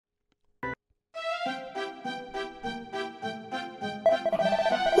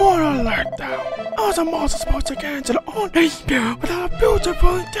Because the malls are supposed to cancel only without a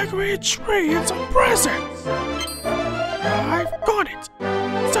beautiful decorated tree and some presents. I've got it.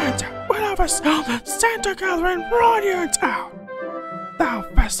 Santa will have a Santa gathering right here in town. Thou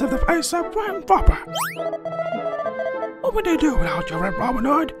best of the place of Red Robber. What would they do without your Red Robin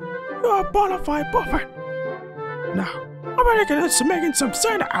Hood? You're a bona fide buffet. Now, I'm ready to get into making some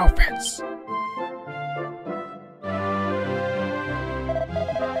Santa outfits.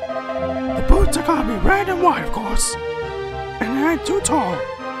 The boots are gonna be red and white, of course. And they ain't too tall.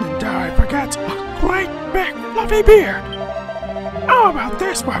 And dare I forget, a great big fluffy beard. How about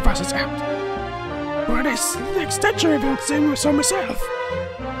this for a first attempt? Pretty slick stitcher if you don't see me so myself.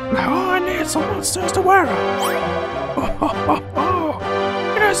 Now all I need is some monsters to wear them. Oh,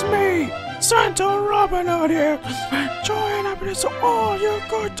 it is me, Santa Robin Hood here, joy and happiness to all you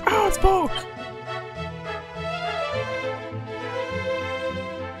good townsfolk.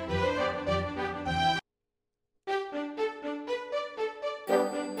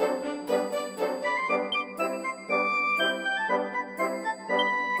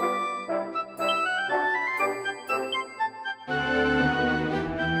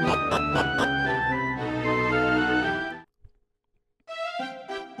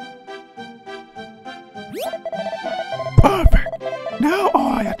 Perfect! Now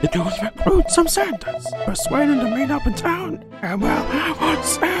all I have to do is recruit some Santas, persuade them to meet up in town, and we'll have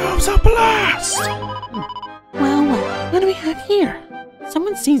ourselves a blast! Well, what do we have here?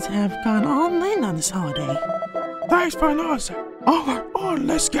 Someone seems to have gone all in on this holiday. Thanks for noticing. Oh,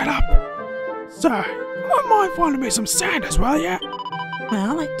 let's get up. Say, wouldn't mind finding me some Santas, will ya?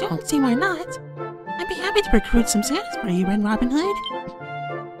 Well, I don't see why not. I'd be happy to recruit some Santas for you, Red Robin Hood.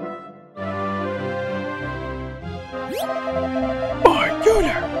 Boy, you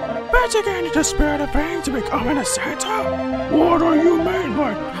there! Better get into the spirit of things to becoming a Santa? What do you mean,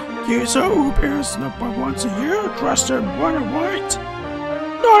 like geezer who appears but once a year dressed in white and white?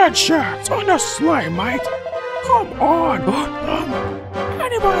 Not in shirts, on the sleigh, mate! Come on!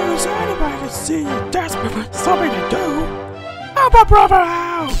 Anybody who's anybody can see you desperate for something to do! Help a brother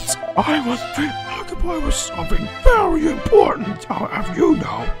out! I was occupied with something very important, I'll have you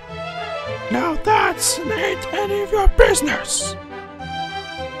know. Now that's ain't any of your business!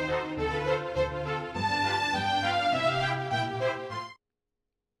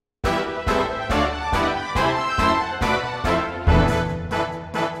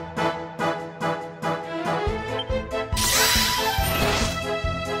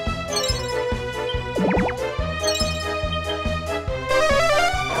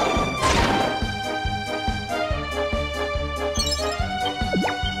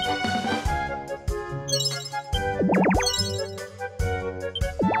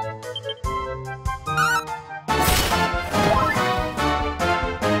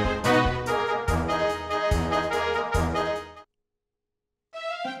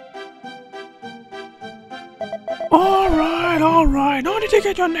 Alright, no need to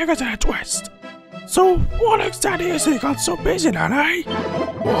get your niggas in a twist. So, what exactly is it got so busy then, eh?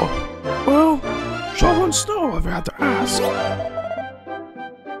 Well, shoveling snow if you had to ask.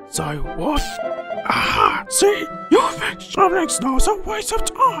 So what? Aha, see? You think shoveling snow is a waste of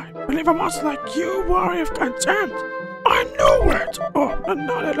time. Believe a monster like you worry of contempt. I knew it! Oh,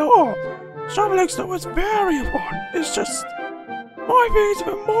 not at all. Shoveling snow is very important. It's just, my thing is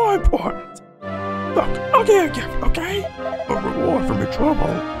even more important. Look, I'll give you a gift, okay? A reward for my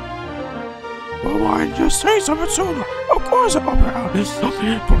trouble. Well, why didn't you say something sooner? Of course I'll be out. There's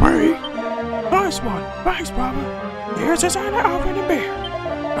something for me. Nice one. Thanks, brother. Here's his Santa outfit and beer.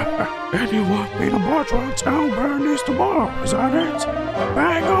 And you want me to march around town wearing these tomorrow, is that it?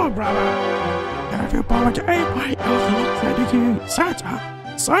 Bang on, brother. And if you bother to aid my dedicated Santa,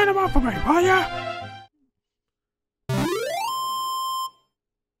 sign him up for me, will ya?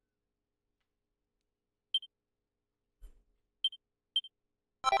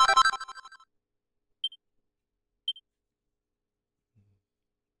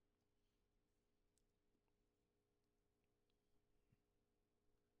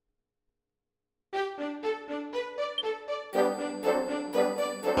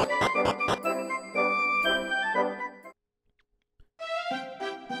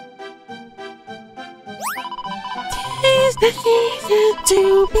 Tis the season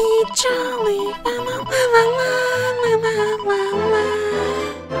to be jolly. La la la la la la la.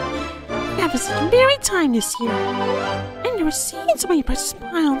 We're having such a merry time this year. And you're seeing so many precious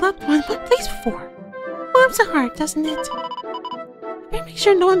smile loved one what place for. Warms the heart, doesn't it? Better make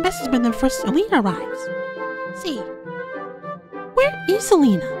sure no one messes when the first Selena arrives. See, where is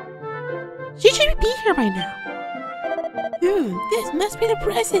Selena? She should be here by now. This must be the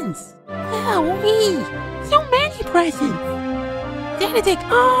presents. Wowee! So many presents! Santa, take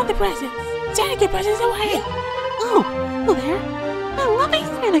all the presents! Santa, get presents away! Oh, hello there. I love my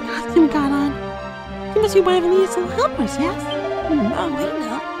Santa costume got on. You must be one of Leah's little helpers, yes? Oh,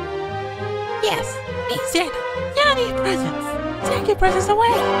 Lena. Yes, me, Santa. Santa needs presents. Santa, get presents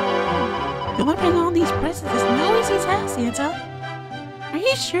away! Delivering all these presents is no easy task, Santa. Are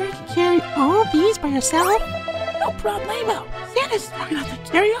you sure you can carry all these by yourself? No problemo. Santa's strong enough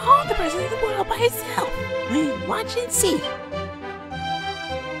to carry all the presents in the world by himself. We'll watch and see.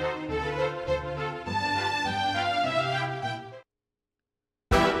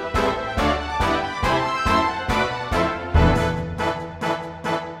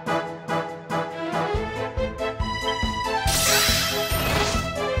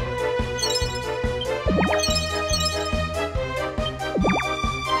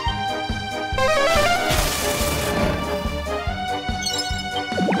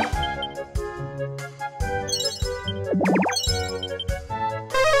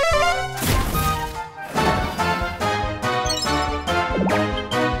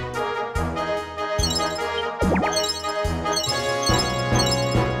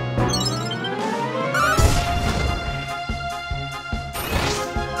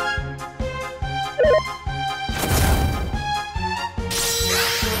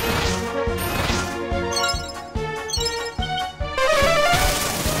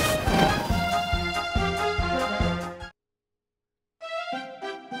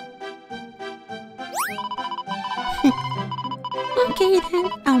 Okay then,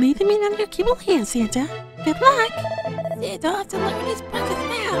 I'll leave them in under your capable hands, Santa. Good luck! Santa has to learn his presents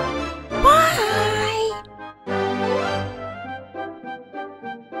now. Bye!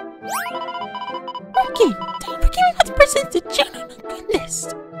 Okay, time for giving out the presents to Jonah.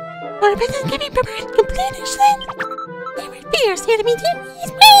 Goodness! Want a present giving prepared completion? Never fear, Santa means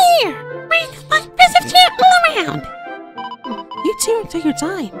he's right here! Bring my present chair all around! You two, take your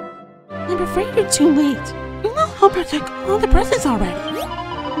time. I'm afraid you're too late. Your little helper took all the presents already.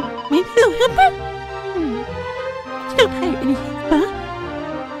 My little helper? You don't hire any helper.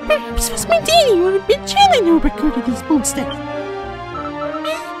 Perhaps it was my daddy or a bit chilling who recorded these monsters. Well,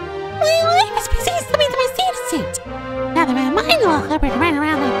 I was busy slipping to my Santa suit. Now that my little helper to run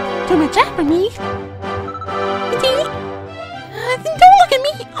around and do my job for me. Daddy? Don't look at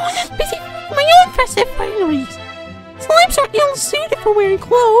me. I was just busy with my own festive fineries. Slimes are ill-suited for wearing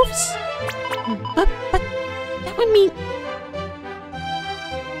clothes. But that would mean...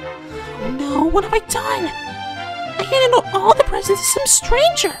 Oh no, what have I done? I handed out all the presents to some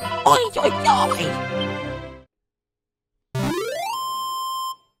stranger. Oi, oi, oi!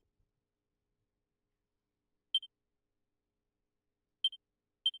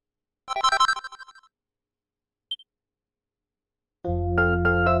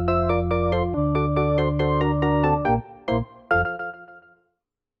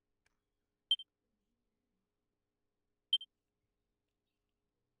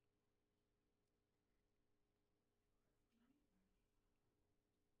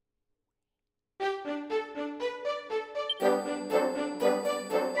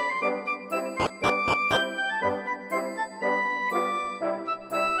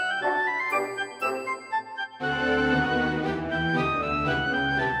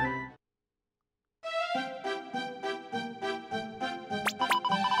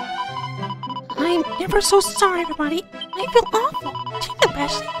 I'm ever so sorry, everybody. I feel awful. Jingle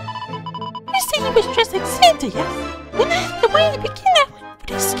Bash. You say he was dressed like Santa, yes? And that's the way to begin that with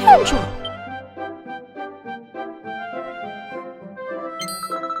this scoundrel.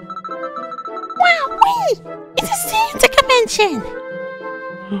 Wow, wait! It's a Santa convention!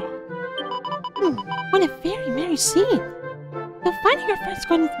 What a very merry scene. You'll find your friends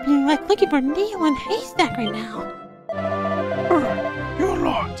going to be like looking for a needle in a haystack right now. You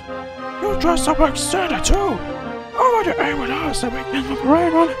lot! You dress up like Santa too! How about you aim with us and we can look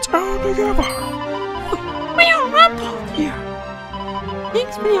right on the town together? We are rumbled here!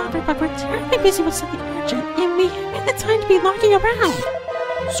 Thanks for the offer, but we're terribly busy with something urgent, and we haven't had the time to be locking around.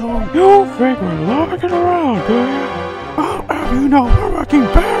 So you think we're locking around, do you? I'll have you know we're working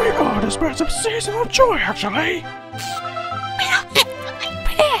very hard to spread some seasonal joy, actually! We don't have time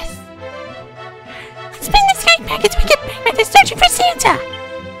for this! Let's spend this cake package we get back to searching for Santa!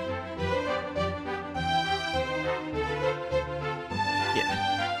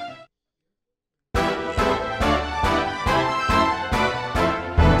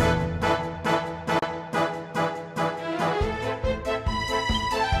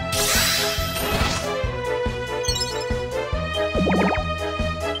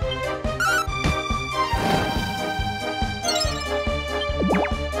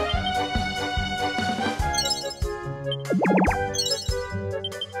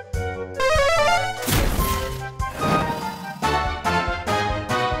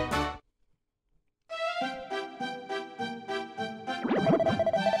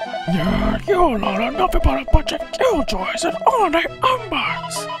 Yeah, you lot are nothing but a bunch of killjoys and all-day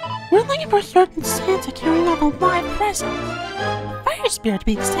unbox. We're looking for a certain Santa carrying off a live present. A fire spirit to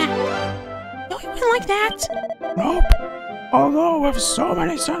be exact. No, you wouldn't like that. Nope. Although with so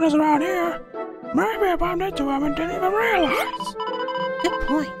many Santas around here, maybe I bumped into him and didn't even realize. Good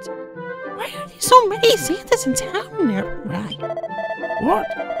point. Why are there so many Santas in town here? Right. What?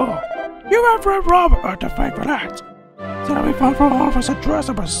 Oh, you have Red Robin Hood to thank for that. Said it'd be fun for all of us to dress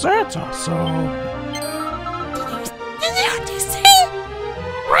up as Santa, so... Did you just say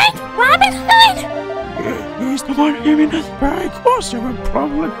Red Robin Hood? He's the one giving us very costume and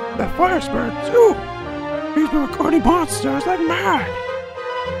probably the fire spirit too. He's been recording monsters like mad.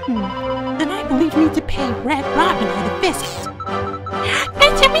 Then I believe we need to pay Red Robin Hood a visit.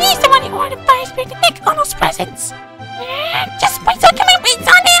 Bet you he's the one who ordered fire spirit to make all those presents. Just wait till come and wait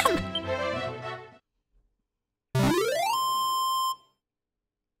on him.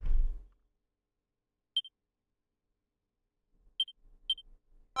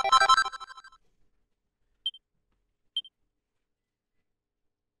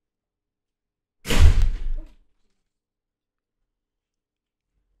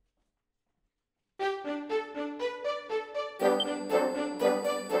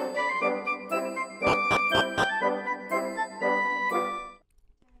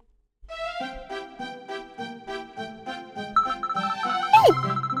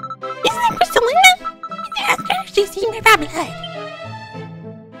 Isn't that Crystalina? Ask her if she's seen Red Robin Hood.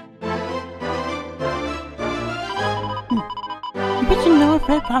 But you know of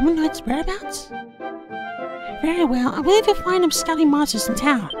Red Robin Hood's whereabouts? Very well, I believe you'll find him scouting monsters in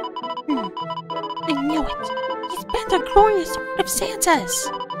town. I knew it. He's bent on growing a sort of Santas.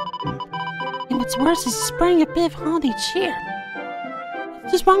 And what's worse is he's spreading a bit of holiday cheer.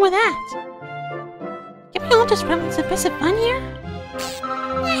 What's wrong with that? Can we all just run some bits of fun here?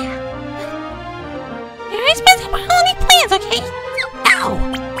 You're expensive for holiday plans, okay? Ow!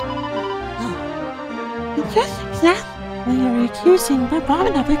 Oh. Just exactly what you're accusing Red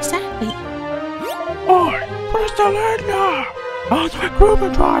Robin of exactly. Oi, Crystalina! How's my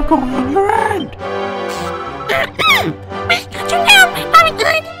grooming drive going on your end? We got you now, Red Robin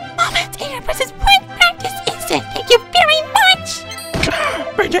Hood! Moment here versus one practice instant. Thank you very much!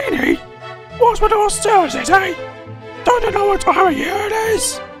 Bidini! What's with those stairs, eh? Don't you know what time of year it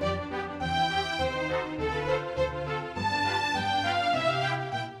is?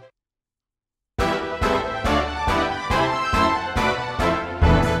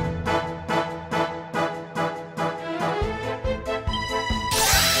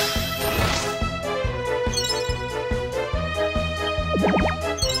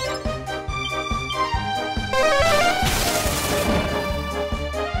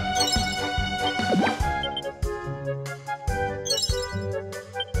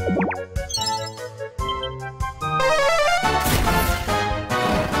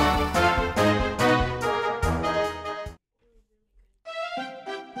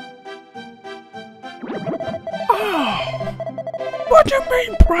 What do you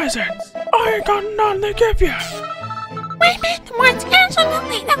mean presents? I ain't got none to give you. We meant the words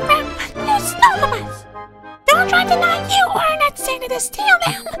absolutely the fact you stole them us. Don't try to deny you or not Santa to steal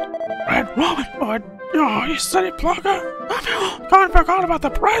them. Red Robin Hood, oh, you silly plugger. Can't forgot about the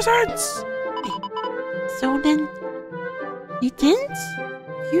presents. So then, you didn't?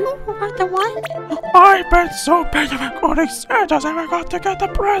 You were the one? I've been so busy recording Santas I forgot to get the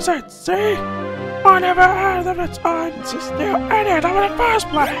presents, see? I never had the time to steal any of them in the first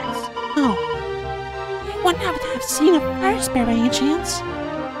place. Oh. I wouldn't happen to have seen a fire spirit by any chance.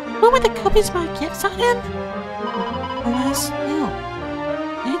 What were the copies of my gifts on him? Alas, no.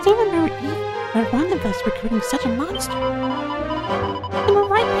 I don't remember either or one of us recruiting such a monster. And we're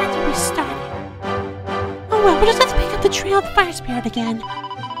right back to where we started. Oh well, we'll just have to pick up the trail of the fire spirit again.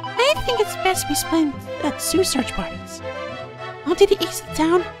 I think it's best we split at zoo search parties. I'll do the east of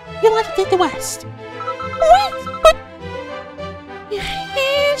town, you'll have to take the west. What? But...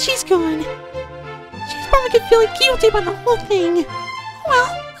 And she's gone. She's probably feeling guilty about the whole thing. Well,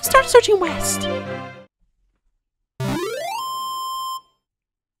 I'll start searching west.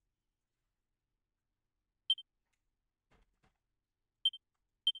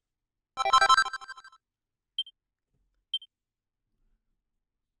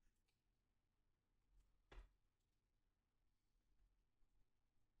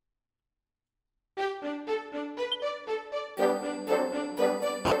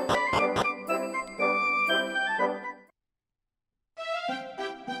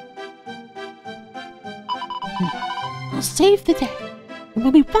 I'll save the day, and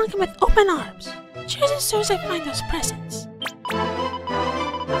we'll be welcomed with open arms, just as soon as I find those presents.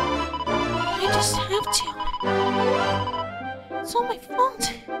 just have to. It's all my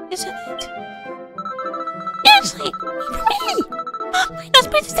fault, isn't it? Seriously, wait for me! I'll find those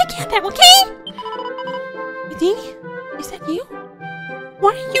presents together, okay? Houdini, is that you?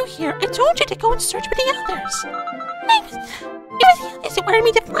 Why are you here? I told you to go and search for the others. It was the others that wanted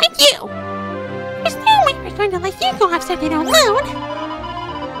me to find you. There's no way we're going to let you go off something alone.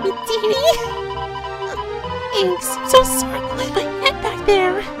 Houdini. Thanks. I'm so sorry to leave my head back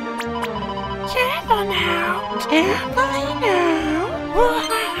there. Careful now. Carefully now.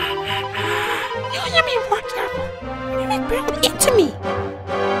 You have to be more careful. You're not bumping into me.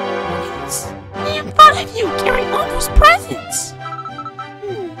 It's the thought of you carrying all those presents.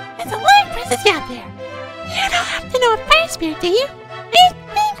 There's a lot of presents out there. You don't have to know a fire spirit, do you? I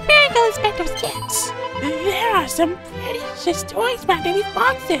think Fairy will inspect those gifts. There are some pretty precious toys wrapped in these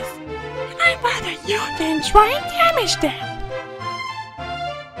boxes. I'd rather you than try and damage them.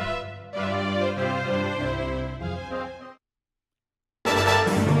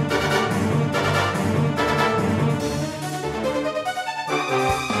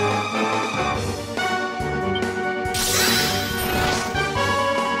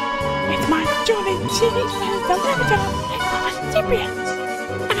 It's my duty to reach the limit of recipients,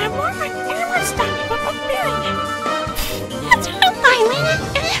 and I'm more than anyone stopping from fulfilling it. That's her line, Lena.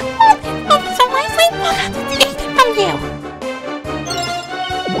 Oh, so nicely, we'll have to take it from you.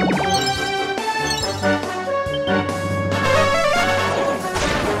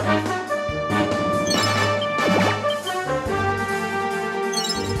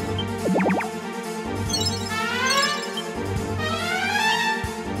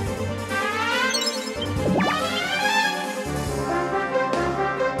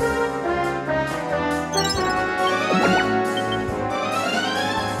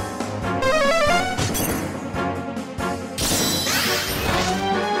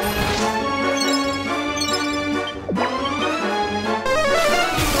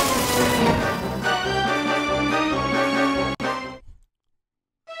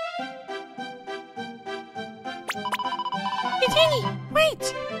 Houdini, wait!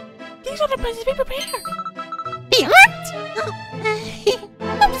 These are the presents we prepared! The art?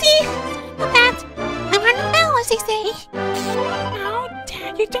 Oopsie! Sorry about that. I'm on the bell, as they say. How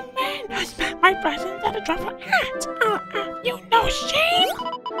dare you demand I spend my presents at a drop of a hat? You no shame!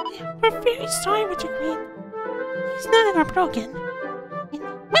 We're very sorry, Witcher Queen. These none of them are broken. In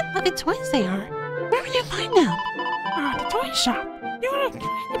what lovely toys they are. Where will you find them? The toy shop. You're a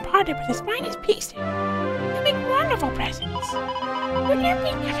kind party with his finest pieces. They make wonderful presents. Would you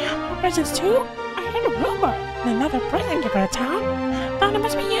be giving out presents too? I heard a rumor that another present giver to town. Thought it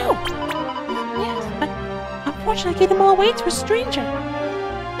must be you. Yes, but unfortunately I gave them all away to a stranger.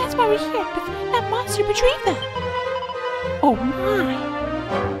 That's why we're here, to find that monster who betrayed them. Oh my!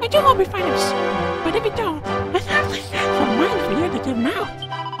 I do hope we find him soon, but if we don't, I have some money for you to give him out.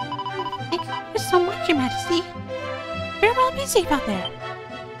 Thank you so much, Your Majesty. Farewell, be safe out there.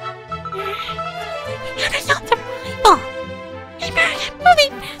 There's not the rival. Hey, man,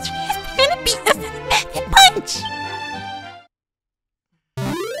 moving faster. He's gonna beat us in the back and punch.